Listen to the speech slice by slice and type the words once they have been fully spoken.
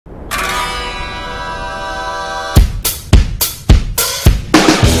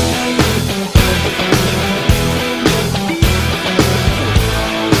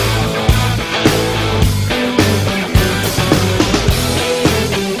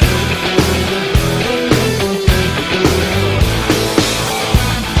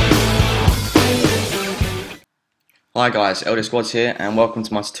Hi guys, Elder Squads here and welcome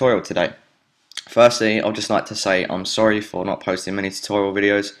to my tutorial today. Firstly, I'd just like to say I'm sorry for not posting many tutorial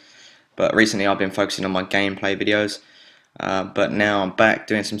videos, but recently I've been focusing on my gameplay videos, but now I'm back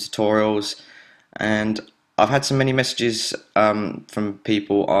doing some tutorials, and I've had so many messages from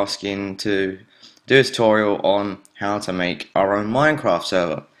people asking to do a tutorial on how to make our own Minecraft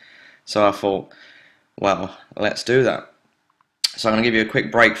server. So I thought, well, let's do that. So I'm going to give you a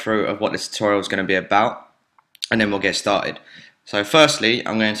quick breakthrough of what this tutorial is going to be about, and then we'll get started. So firstly,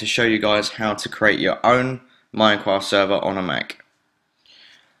 I'm going to show you guys how to create your own Minecraft server on a Mac.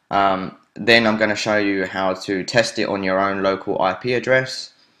 Then I'm going to show you how to test it on your own local IP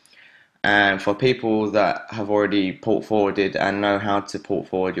address. And for people that have already port forwarded and know how to port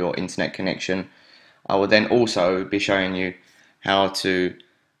forward your internet connection, I will then also be showing you how to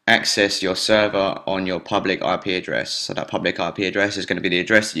access your server on your public IP address. So that public IP address is going to be the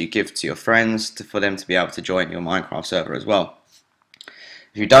address that you give to your friends for them to be able to join your Minecraft server as well.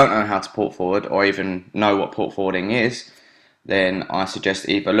 If you don't know how to port forward or even know what port forwarding is, then I suggest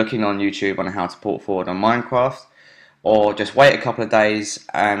either looking on YouTube on how to port forward on Minecraft, or just wait a couple of days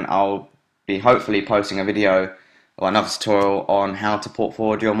and I'll be hopefully posting a video or another tutorial on how to port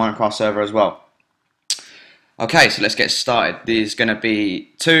forward your Minecraft server as well. Okay, so let's get started. There's going to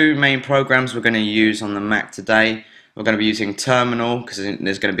be two main programs we're going to use on the Mac today. We're going to be using Terminal because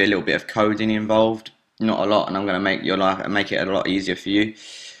there's going to be a little bit of coding involved, not a lot, and I'm going to make it a lot easier for you.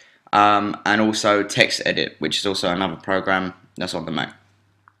 And also Text Edit, which is also another program that's on the Mac.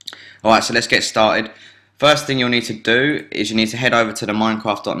 Alright, so let's get started. First thing you'll need to do is you need to head over to the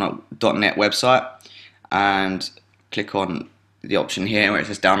Minecraft.net website and click on the option here where it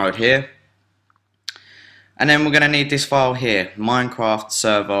says download here. And then we're going to need this file here, Minecraft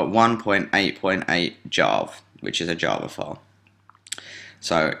server 1.8.8 Java, which is a Java file.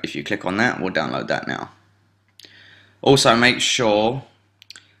 So if you click on that, we'll download that now. Also make sure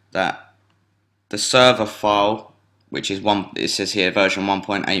that the server file, which is it says here version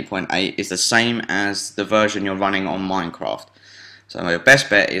 1.8.8, is the same as the version you're running on Minecraft. So your best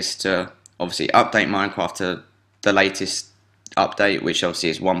bet is to obviously update Minecraft to the latest update, which obviously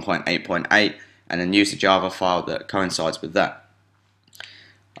is 1.8.8. and then use the Java file that coincides with that.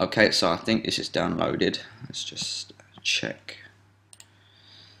 Okay, so I think this is downloaded. Let's just check.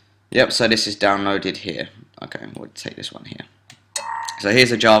 Yep, so this is downloaded here. Okay, we'll take this one here. So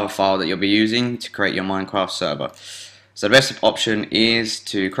here's a Java file that you'll be using to create your Minecraft server. So the best option is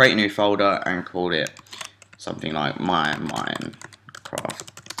to create a new folder and call it something like my Minecraft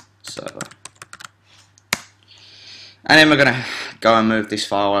server. And then we're going to go and move this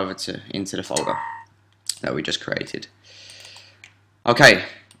file over into the folder that we just created. Okay,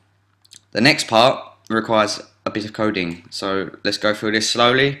 the next part requires a bit of coding, so let's go through this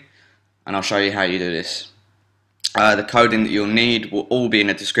slowly and I'll show you how you do this. The coding that you'll need will all be in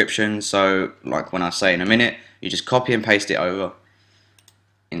the description, so like when I say in a minute, you just copy and paste it over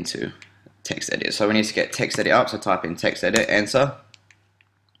into Text Edit. So we need to get Text Edit up, so type in Text Edit, enter.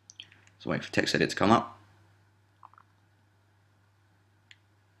 So wait for Text Edit to come up.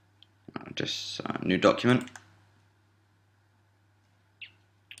 Just new document.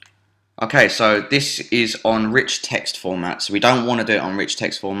 Okay, so this is on rich text format, so we don't want to do it on rich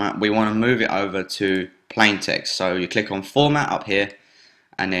text format, we want to move it over to plain text. So you click on format up here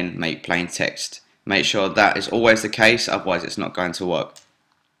and then make plain text. Make sure that is always the case, otherwise it's not going to work.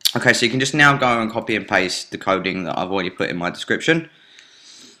 Okay, so you can just now go and copy and paste the coding that I've already put in my description,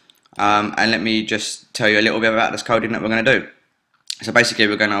 and let me just tell you a little bit about this coding that we're going to do. So basically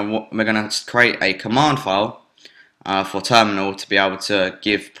we're gonna create a command file for Terminal to be able to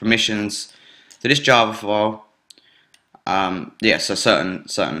give permissions to this Java file. Yeah, so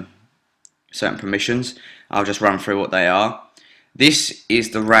certain permissions. I'll just run through what they are. This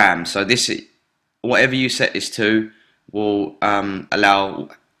is the RAM. So whatever you set this to will allow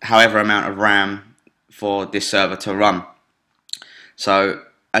however amount of RAM for this server to run. So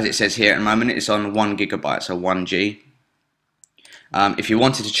as it says here at the moment, it's on 1 GB, so 1G. If you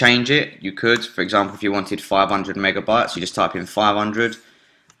wanted to change it, you could. For example, if you wanted 500 megabytes, you just type in 500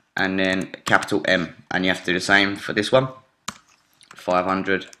 and then capital M, and you have to do the same for this one.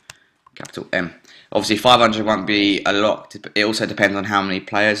 500 capital M. Obviously 500 won't be a lot. It also depends on how many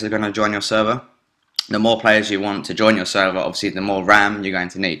players are going to join your server. The more players you want to join your server, obviously the more RAM you're going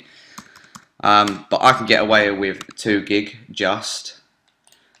to need. But I can get away with 2 gig just,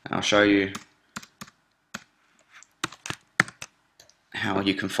 and I'll show you how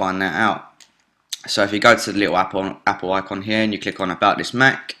you can find that out. So if you go to the little Apple icon here and you click on About This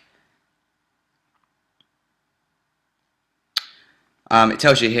Mac, It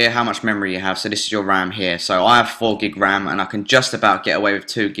tells you here how much memory you have. So this is your RAM here. So I have 4 gig RAM, and I can just about get away with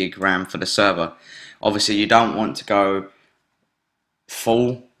 2 gig RAM for the server. Obviously, you don't want to go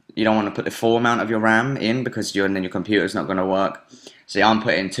full. You don't want to put the full amount of your RAM in, because then your computer's not going to work. So I'm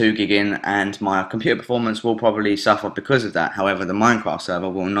putting 2 gig in, and my computer performance will probably suffer because of that. However, the Minecraft server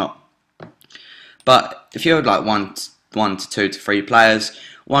will not. But if you're like one to 2 to 3 players,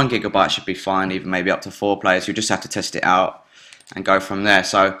 1 gigabyte should be fine. Even maybe up to 4 players. You just have to test it out and go from there.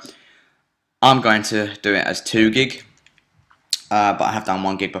 So I'm going to do it as 2 gig, but I have done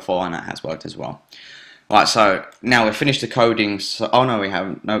 1 gig before, and that has worked as well. Right, so now we've finished the coding. So, oh no, we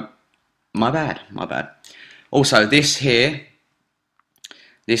haven't. No, my bad. Also, this here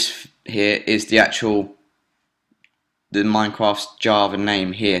is the Minecraft's Java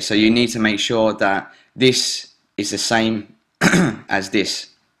name here. So you need to make sure that this is the same as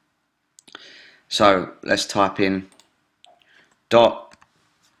this. So let's type in dot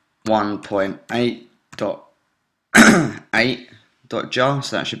 1.8 dot 8 dot jar.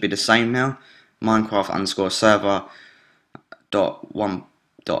 So that should be the same now. Minecraft underscore server dot 1.8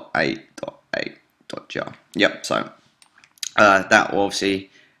 dot 8 dot jar. Yep. So that will obviously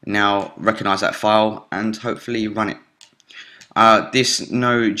now recognize that file and hopefully run it. This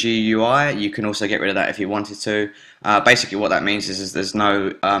nogui UI, you can also get rid of that if you wanted to. Basically, what that means is there's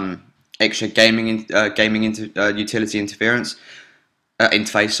no extra utility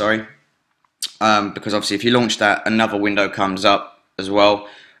interface. Sorry, because obviously if you launch that, another window comes up as well.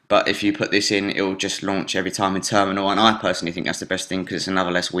 But if you put this in, it will just launch every time in terminal, and I personally think that's the best thing, because it's another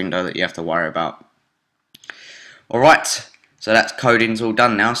less window that you have to worry about. Alright, so that's coding's all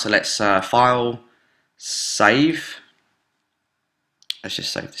done now. So let's file, save. Let's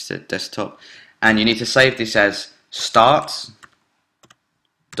just save this to desktop, and you need to save this as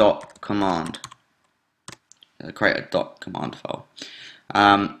starts.command. Create a .command file.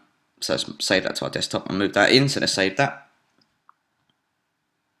 So let's save that to our desktop and move that in. So let's save that.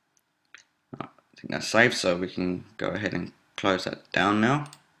 I think that's saved, so we can go ahead and close that down now.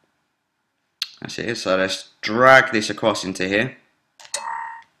 That's it. So let's drag this across into here.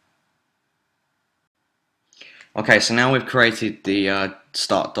 Okay, so now we've created the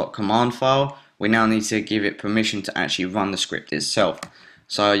start.command file. We now need to give it permission to actually run the script itself.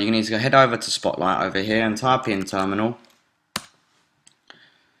 So you need to head over to Spotlight over here and type in terminal.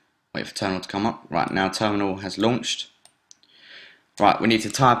 Wait for terminal to come up. Right, now terminal has launched. Right, we need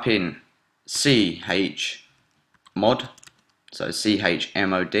to type in chmod, so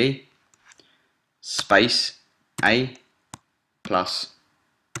chmod space a plus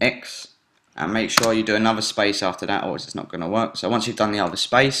x, and make sure you do another space after that, or it's not going to work. So once you've done the other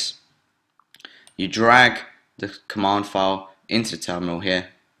space, you drag the command file into the terminal here,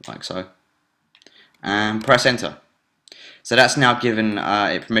 like so, and press enter. So that's now given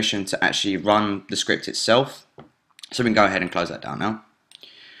it permission to actually run the script itself. So we can go ahead and close that down now.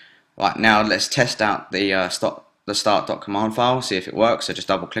 Right, now let's test out the start.command file, see if it works. So just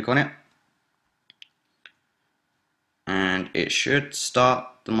double click on it, and it should start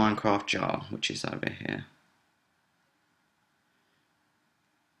the Minecraft jar, which is over here.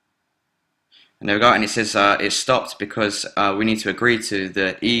 And there we go, and it says it's stopped because we need to agree to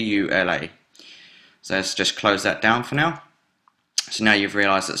the EULA. So let's just close that down for now. So now you've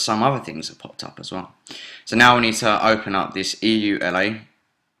realized that some other things have popped up as well. So now we need to open up this EULA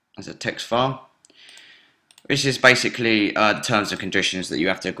as a text file, which is basically the terms and conditions that you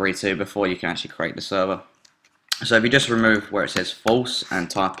have to agree to before you can actually create the server. So if you just remove where it says false and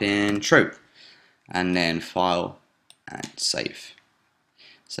type in true, and then file and save.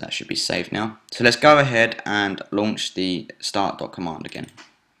 So that should be saved now. So let's go ahead and launch the start.command again.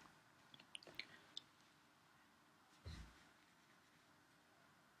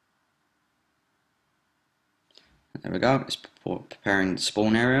 There we go, it's preparing the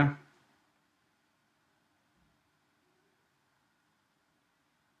spawn area.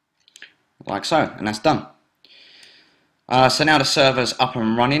 Like so, and that's done. So now the server's up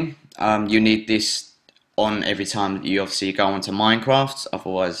and running. You need this on every time that you obviously go onto Minecraft,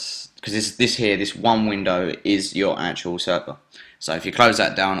 otherwise, because this one window is your actual server. So if you close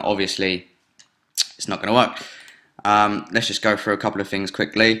that down, obviously it's not going to work. Let's just go through a couple of things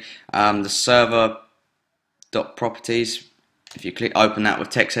quickly. The server.properties, if you open that with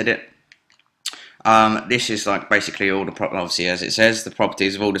text edit, this is like basically all the obviously, as it says, the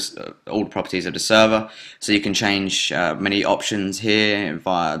properties of all the properties of the server. So you can change many options here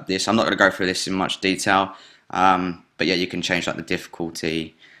via this. I'm not going to go through this in much detail, but yeah, you can change like the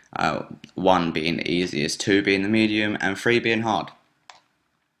difficulty, 1 being the easiest, 2 being the medium, and 3 being hard.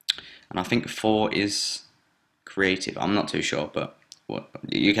 And I think 4 is creative. I'm not too sure, but well,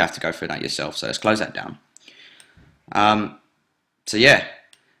 you have to go through that yourself. So let's close that down. So yeah,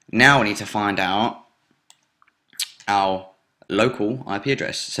 now we need to find out our local IP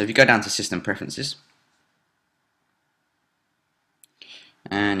address. So if you go down to System Preferences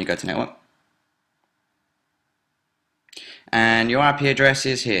and you go to Network, and your IP address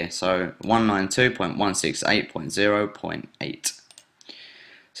is here, so 192.168.0.8.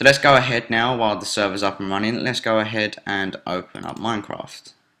 So let's go ahead now, while the server's up and running, let's go ahead and open up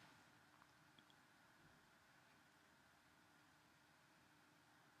Minecraft.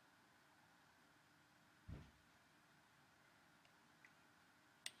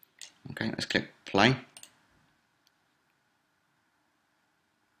 Okay, let's click play.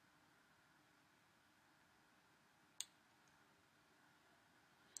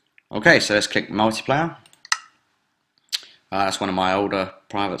 Okay, so let's click multiplayer. That's one of my older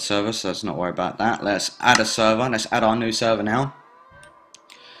private servers, so let's not worry about that. Let's add a server. Let's add our new server now.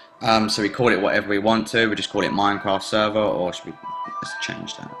 So we call it whatever we want to. We just call it Minecraft server, or should we? Let's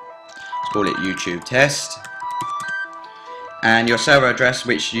change that. Let's call it YouTube test. And your server address,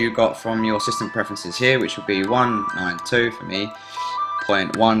 which you got from your system preferences here, which would be 192 for me,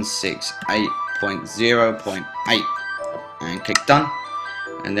 0.168.0.8, and click done.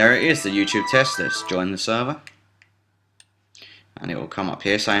 And there it is, the YouTube test. Let's join the server, and it will come up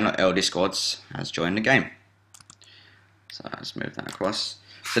here saying that LD Squads has joined the game. So let's move that across.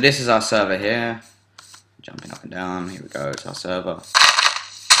 So this is our server here, jumping up and down. Here we go, it's our server.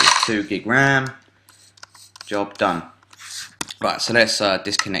 It's 2 gig RAM. Job done. Right, so let's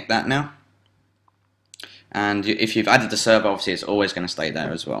disconnect that now. And if you've added the server, obviously it's always going to stay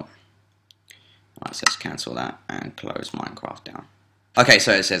there as well. Right, so let's cancel that and close Minecraft down. Okay,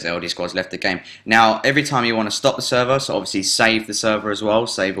 so it says LD Squad's left the game. Now, every time you want to stop the server, so obviously save the server as well,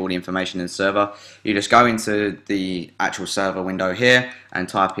 save all the information in the server, you just go into the actual server window here and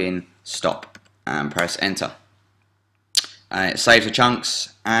type in stop and press enter. And it saves the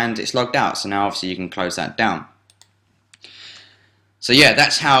chunks and it's logged out, so now obviously you can close that down. So yeah,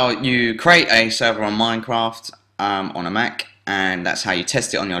 that's how you create a server on Minecraft on a Mac, and that's how you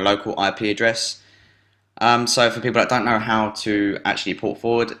test it on your local IP address. So for people that don't know how to actually port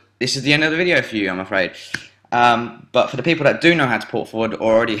forward, this is the end of the video for you, I'm afraid. But for the people that do know how to port forward,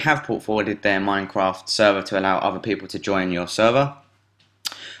 or already have port forwarded their Minecraft server to allow other people to join your server,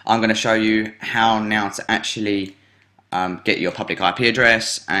 I'm going to show you how now to actually get your public IP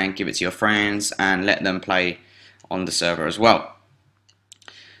address and give it to your friends and let them play on the server as well.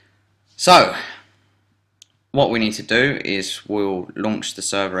 So what we need to do is we'll launch the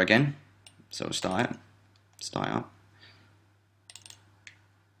server again. So we'll start up.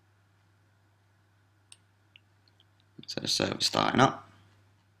 So the server's starting up.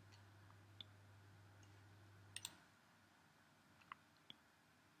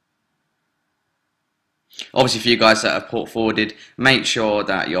 Obviously, for you guys that have port forwarded, make sure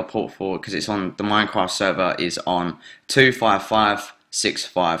that your port forward, because it's on the Minecraft server, is on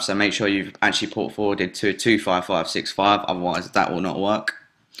 25565. So make sure you've actually port forwarded to 25565, otherwise that will not work.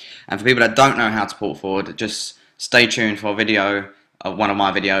 And for people that don't know how to port forward, just stay tuned for a video of one of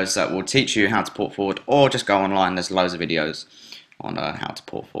my videos that will teach you how to port forward, or just go online, there's loads of videos on how to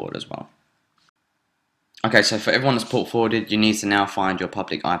port forward as well. Okay, so for everyone that's port forwarded, you need to now find your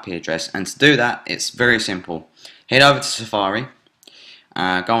public IP address, and to do that, it's very simple. Head over to Safari,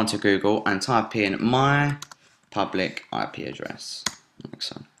 go onto Google and type in my public IP address, like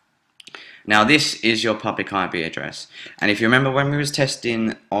so. Now this is your public IP address, and if you remember when we was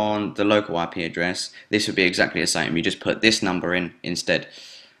testing on the local IP address, this would be exactly the same. You just put this number in instead.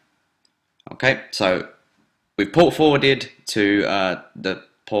 Okay, so we've port forwarded to the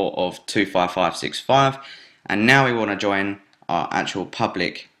port of 25565, and now we want to join our actual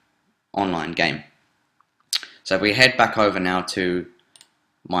public online game. So if we head back over now to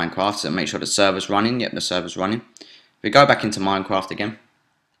Minecraft, so make sure the server's running. Yep, the server's running. If we go back into Minecraft again,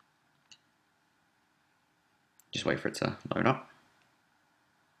 just wait for it to load up.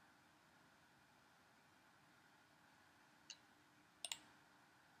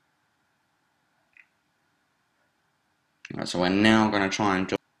 Right, so we're now going to try and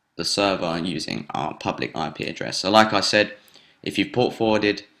join the server using our public IP address. So like I said, if you've port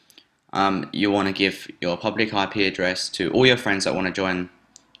forwarded, you want to give your public IP address to all your friends that want to join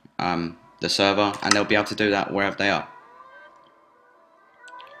the server, and they'll be able to do that wherever they are.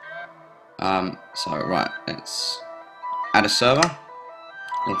 So right, let's add a server.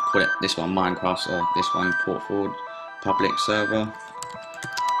 We'll call it this one Minecraft, or this one port forward public server,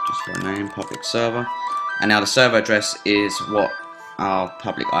 just for a name, public server. And now the server address is what our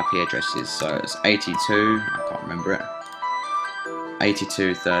public IP address is. So it's 82, I can't remember it,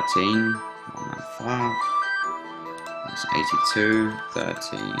 82.13.195. That's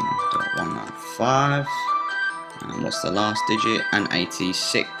 82.13.195. And what's the last digit? And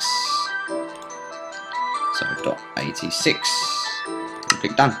 86. So .86. And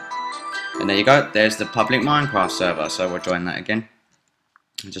click done. And there you go. There's the public Minecraft server. So we'll join that again,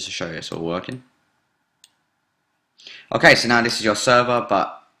 just to show you it's all working. Okay, so now this is your server,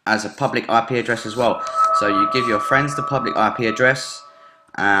 but as a public IP address as well. So you give your friends the public IP address,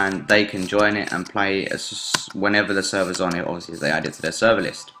 and they can join it and play as whenever the server's on it. Obviously, they add it to their server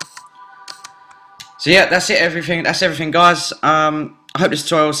list. So yeah, that's it. That's everything, guys. I hope this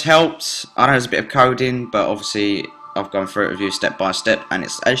tutorial's helped. I know there's a bit of coding, but obviously I've gone through it with you step by step, and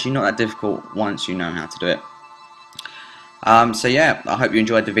it's actually not that difficult once you know how to do it. So yeah, I hope you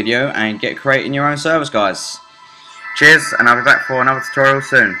enjoyed the video and get creating your own servers, guys. Cheers, and I'll be back for another tutorial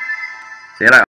soon. See you later.